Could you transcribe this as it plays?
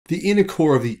The inner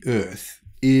core of the Earth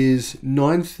is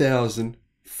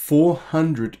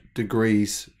 9,400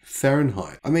 degrees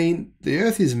Fahrenheit. I mean, the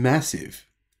Earth is massive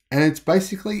and it's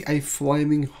basically a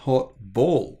flaming hot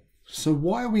ball. So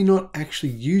why are we not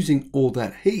actually using all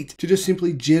that heat to just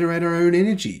simply generate our own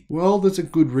energy? Well, there's a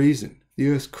good reason. The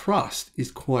Earth's crust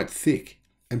is quite thick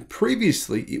and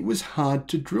previously it was hard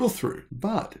to drill through,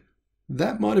 but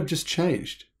that might have just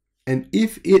changed. And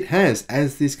if it has,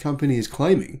 as this company is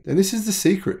claiming, then this is the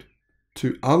secret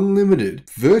to unlimited,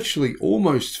 virtually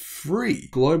almost free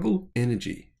global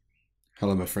energy.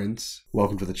 Hello, my friends.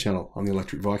 Welcome to the channel. I'm the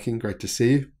Electric Viking. Great to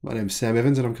see you. My name's Sam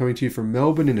Evans and I'm coming to you from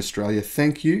Melbourne in Australia.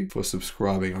 Thank you for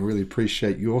subscribing. I really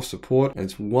appreciate your support and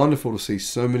it's wonderful to see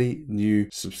so many new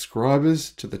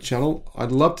subscribers to the channel.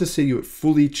 I'd love to see you at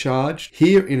fully charged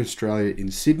here in Australia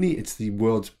in Sydney. It's the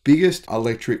world's biggest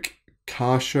electric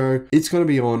car show. It's going to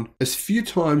be on a few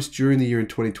times during the year in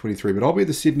 2023, but I'll be at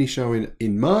the Sydney show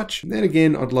in March. And then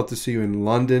again, I'd love to see you in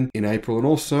London in April and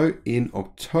also in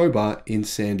October in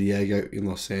San Diego in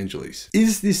Los Angeles.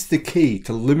 Is this the key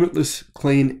to limitless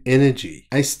clean energy?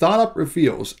 A startup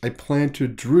reveals a plan to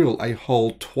drill a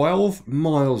hole 12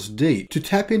 miles deep to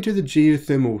tap into the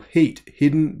geothermal heat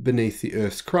hidden beneath the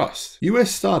Earth's crust.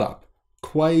 US startup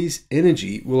Quaise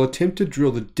Energy will attempt to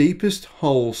drill the deepest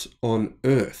holes on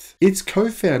Earth. Its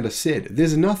co-founder said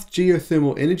there's enough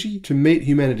geothermal energy to meet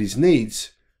humanity's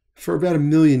needs for about 1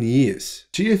 million years.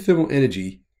 Geothermal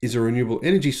energy is a renewable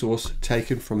energy source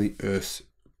taken from the Earth's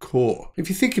core. If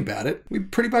you think about it, we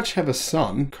pretty much have a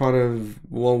sun kind of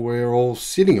while we're all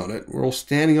sitting on it. We're all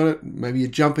standing on it. Maybe you're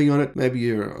jumping on it. Maybe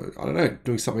you're, I don't know,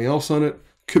 doing something else on it.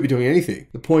 Could be doing anything.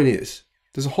 The point is,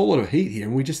 there's a whole lot of heat here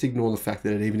and we just ignore the fact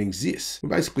that it even exists. We're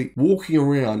basically walking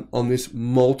around on this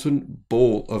molten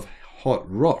ball of hot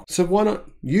rock. So why not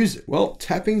use it? Well,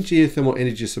 tapping geothermal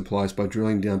energy supplies by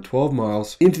drilling down 12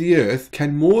 miles into the Earth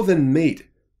can more than meet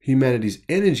humanity's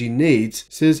energy needs,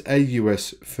 says a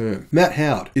US firm. Matt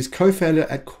Howard is co-founder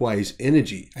at Quaise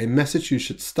Energy, a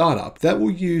Massachusetts startup that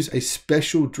will use a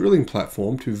special drilling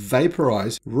platform to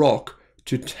vaporize rock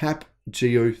to tap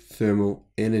geothermal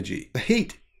energy. The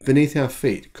heat beneath our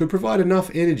feet could provide enough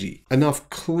energy, enough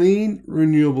clean,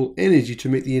 renewable energy to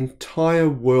meet the entire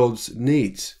world's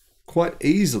needs quite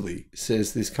easily,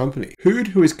 says this company. Hood,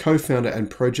 who is co-founder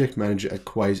and project manager at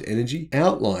Quaise Energy,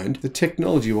 outlined the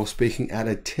technology while speaking at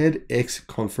a TEDx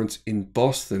conference in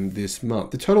Boston this month.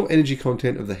 The total energy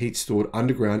content of the heat stored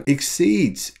underground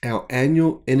exceeds our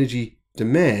annual energy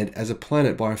demand as a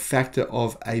planet by a factor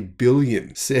of 1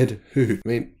 billion, said Hood. I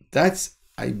mean, that's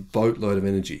a boatload of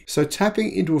energy. So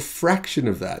tapping into a fraction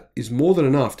of that is more than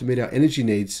enough to meet our energy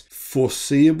needs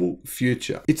foreseeable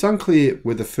future. It's unclear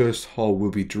where the first hole will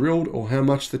be drilled or how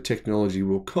much the technology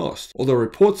will cost, although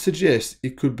reports suggest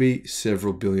it could be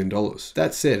several $billion.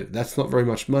 That said, that's not very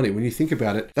much money. When you think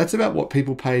about it, that's about what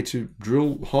people pay to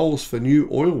drill holes for new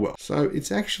oil wells. So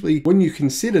it's actually, when you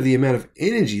consider the amount of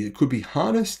energy that could be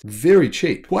harnessed, very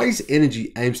cheap. Quaise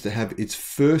Energy aims to have its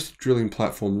first drilling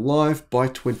platform live by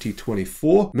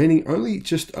 2024, meaning only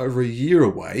just over a year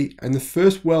away, and the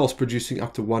first wells producing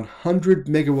up to 100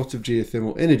 megawatts of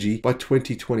geothermal energy by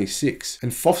 2026,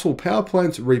 and fossil power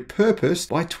plants repurposed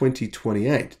by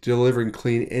 2028, delivering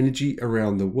clean energy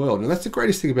around the world. And that's the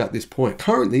greatest thing about this point.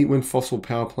 Currently, when fossil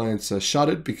power plants are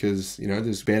shuttered because,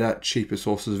 there's better, cheaper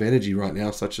sources of energy right now,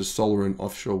 such as solar and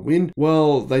offshore wind,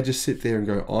 well, they just sit there and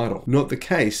go idle. Not the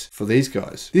case for these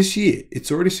guys. This year,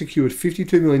 it's already secured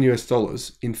 $52 million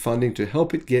US in funding to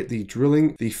help it get the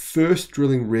first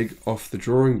drilling rig off the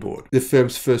drawing board. The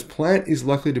firm's first plant is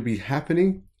likely to be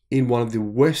happening in one of the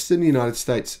western United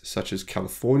States, such as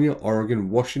California, Oregon,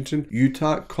 Washington,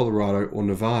 Utah, Colorado, or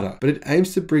Nevada, but it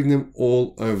aims to bring them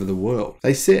all over the world.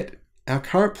 They said, our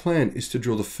current plan is to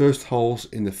drill the first holes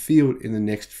in the field in the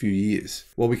next few years.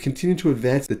 While we continue to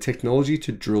advance the technology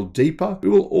to drill deeper, we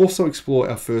will also explore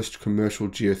our first commercial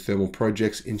geothermal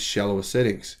projects in shallower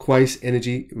settings. Quaise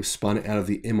Energy was spun out of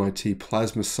the MIT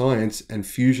Plasma Science and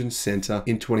Fusion Center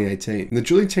in 2018. And the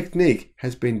drilling technique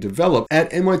has been developed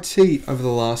at MIT over the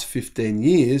last 15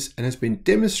 years and has been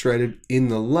demonstrated in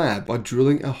the lab by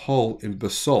drilling a hole in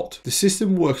basalt. The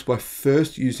system works by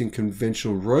first using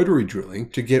conventional rotary drilling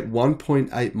to get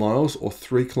 1.8 miles or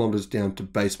 3 kilometers down to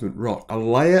basement rock, a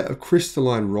layer of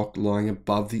crystalline rock lying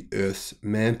above the Earth's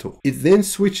mantle. It then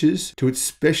switches to its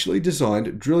specially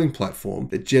designed drilling platform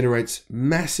that generates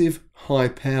massive high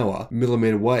power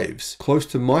millimeter waves, close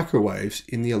to microwaves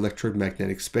in the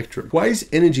electromagnetic spectrum. Quaise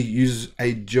Energy uses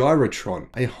a gyrotron,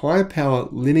 a high power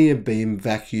linear beam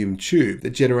vacuum tube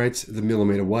that generates the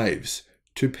millimeter waves.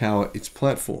 to power its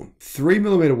platform.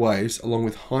 3mm waves, along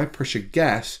with high pressure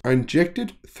gas, are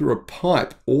injected through a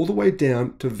pipe all the way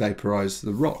down to vaporize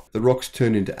the rock. The rocks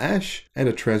turn into ash and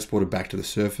are transported back to the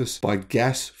surface by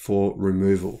gas for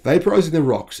removal. Vaporizing the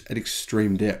rocks at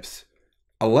extreme depths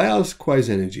allows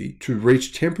quasi-energy to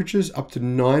reach temperatures up to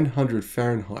 900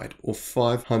 Fahrenheit or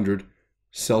 500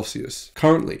 Celsius.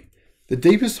 Currently, the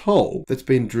deepest hole that's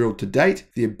been drilled to date,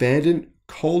 the abandoned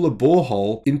Kola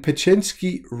borehole in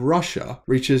Pechensky, Russia,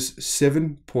 reaches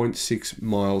 7.6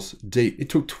 miles deep. It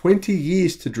took 20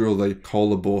 years to drill the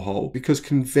Kola borehole because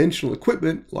conventional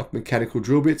equipment like mechanical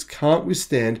drill bits can't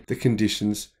withstand the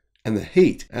conditions and the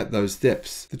heat at those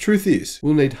depths. The truth is,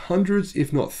 we'll need hundreds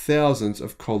if not thousands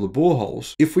of Kola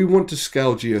boreholes if we want to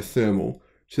scale geothermal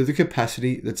to the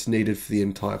capacity that's needed for the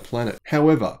entire planet.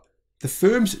 However, the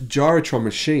firm's gyrotron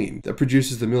machine that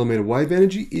produces the millimeter wave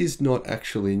energy is not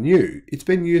actually new. It's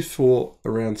been used for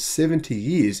around 70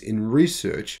 years in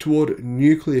research toward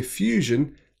nuclear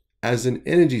fusion as an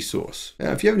energy source.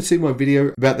 Now, if you haven't seen my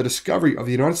video about the discovery of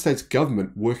the United States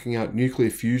government working out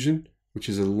nuclear fusion, which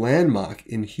is a landmark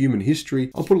in human history,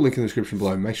 I'll put a link in the description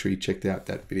below. Make sure you check out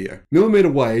that video.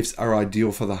 Millimeter waves are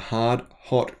ideal for the hard,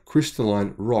 hot,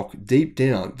 crystalline rock deep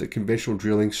down that conventional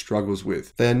drilling struggles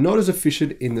with. They are not as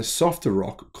efficient in the softer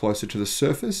rock closer to the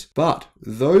surface, but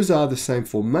those are the same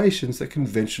formations that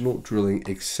conventional drilling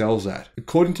excels at.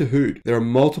 According to Hood, there are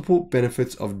multiple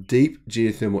benefits of deep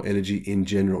geothermal energy in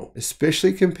general,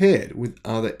 especially compared with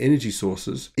other energy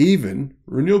sources, even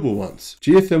renewable ones.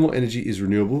 Geothermal energy is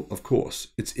renewable, of course.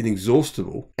 It's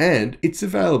inexhaustible, and it's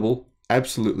available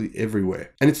absolutely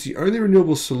everywhere. And it's the only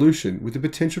renewable solution with the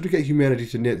potential to get humanity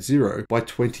to net zero by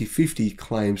 2050,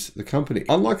 claims the company.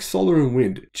 Unlike solar and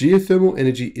wind, geothermal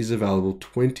energy is available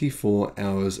 24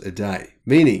 hours a day,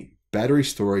 meaning battery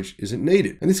storage isn't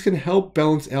needed. And this can help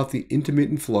balance out the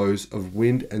intermittent flows of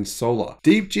wind and solar.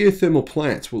 Deep geothermal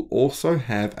plants will also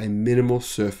have a minimal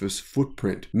surface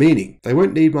footprint, meaning they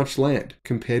won't need much land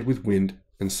compared with wind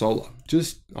and solar,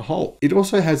 just a hole. It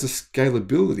also has a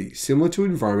scalability similar to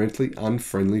environmentally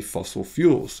unfriendly fossil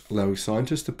fuels, allowing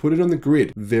scientists to put it on the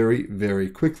grid very, very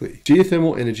quickly.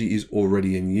 Geothermal energy is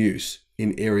already in use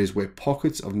in areas where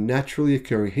pockets of naturally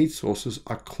occurring heat sources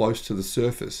are close to the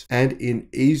surface and in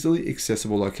easily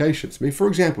accessible locations. I mean, for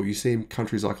example, you see in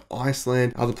countries like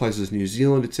Iceland, other places, New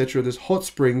Zealand, etc., there's hot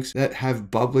springs that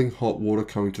have bubbling hot water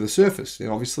coming to the surface.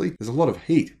 Now, obviously, there's a lot of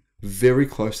heat very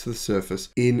close to the surface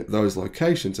in those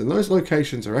locations, and those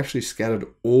locations are actually scattered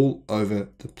all over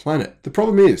the planet. The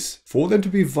problem is, for them to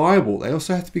be viable, they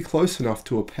also have to be close enough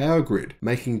to a power grid,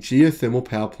 making geothermal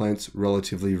power plants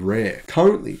relatively rare.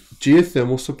 Currently,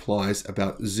 geothermal supplies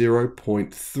about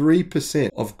 0.3%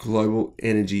 of global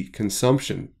energy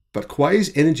consumption, but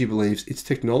Quaise Energy believes its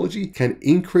technology can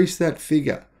increase that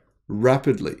figure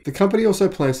rapidly. The company also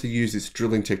plans to use its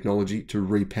drilling technology to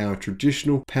repower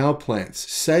traditional power plants,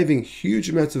 saving huge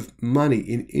amounts of money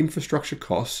in infrastructure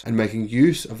costs and making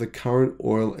use of the current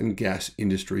oil and gas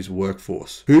industry's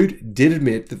workforce. Hood did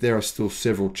admit that there are still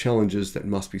several challenges that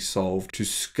must be solved to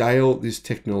scale this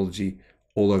technology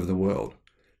all over the world,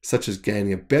 such as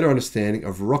gaining a better understanding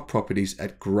of rock properties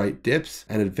at great depths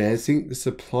and advancing the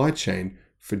supply chain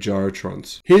for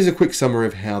gyrotrons. Here's a quick summary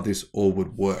of how this all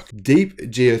would work. Deep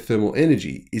geothermal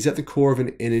energy is at the core of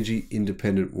an energy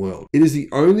independent world. It is the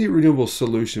only renewable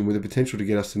solution with the potential to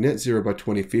get us to net zero by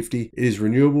 2050. It is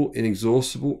renewable,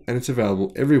 inexhaustible, and it's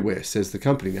available everywhere, says the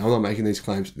company. Now, I'm not making these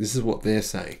claims. This is what they're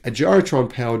saying. A gyrotron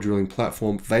power drilling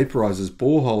platform vaporizes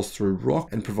boreholes through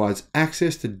rock and provides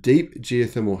access to deep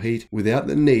geothermal heat without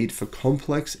the need for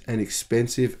complex and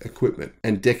expensive equipment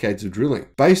and decades of drilling.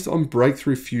 Based on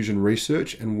breakthrough fusion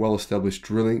research and well-established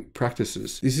drilling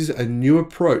practices, this is a new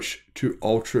approach to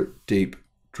ultra-deep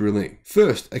drilling.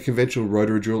 First, a conventional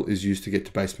rotary drill is used to get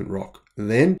to basement rock.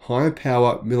 Then, higher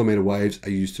power millimeter waves are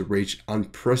used to reach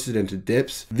unprecedented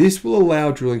depths. This will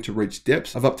allow drilling to reach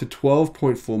depths of up to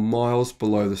 12.4 miles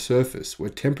below the surface, where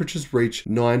temperatures reach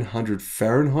 900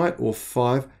 Fahrenheit or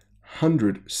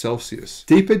 500 Celsius.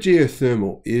 Deeper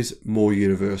geothermal is more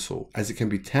universal, as it can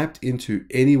be tapped into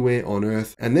anywhere on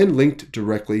Earth and then linked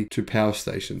directly to power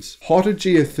stations. Hotter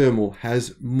geothermal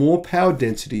has more power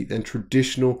density than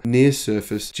traditional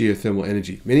near-surface geothermal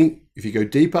energy, meaning if you go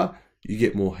deeper, you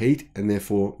get more heat and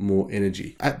therefore more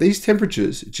energy. At these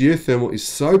temperatures, geothermal is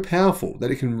so powerful that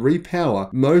it can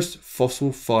repower most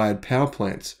fossil-fired power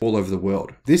plants all over the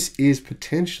world. This is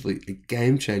potentially a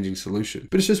game-changing solution,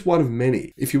 but it's just one of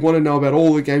many. If you want to know about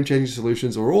all the game-changing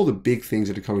solutions or all the big things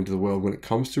that are coming to the world when it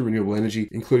comes to renewable energy,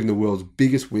 including the world's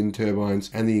biggest wind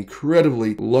turbines and the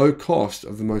incredibly low cost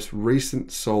of the most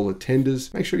recent solar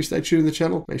tenders, make sure you stay tuned to the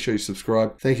channel, make sure you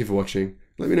subscribe. Thank you for watching.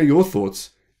 Let me know your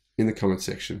thoughts in the comment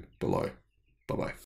section below. Bye-bye.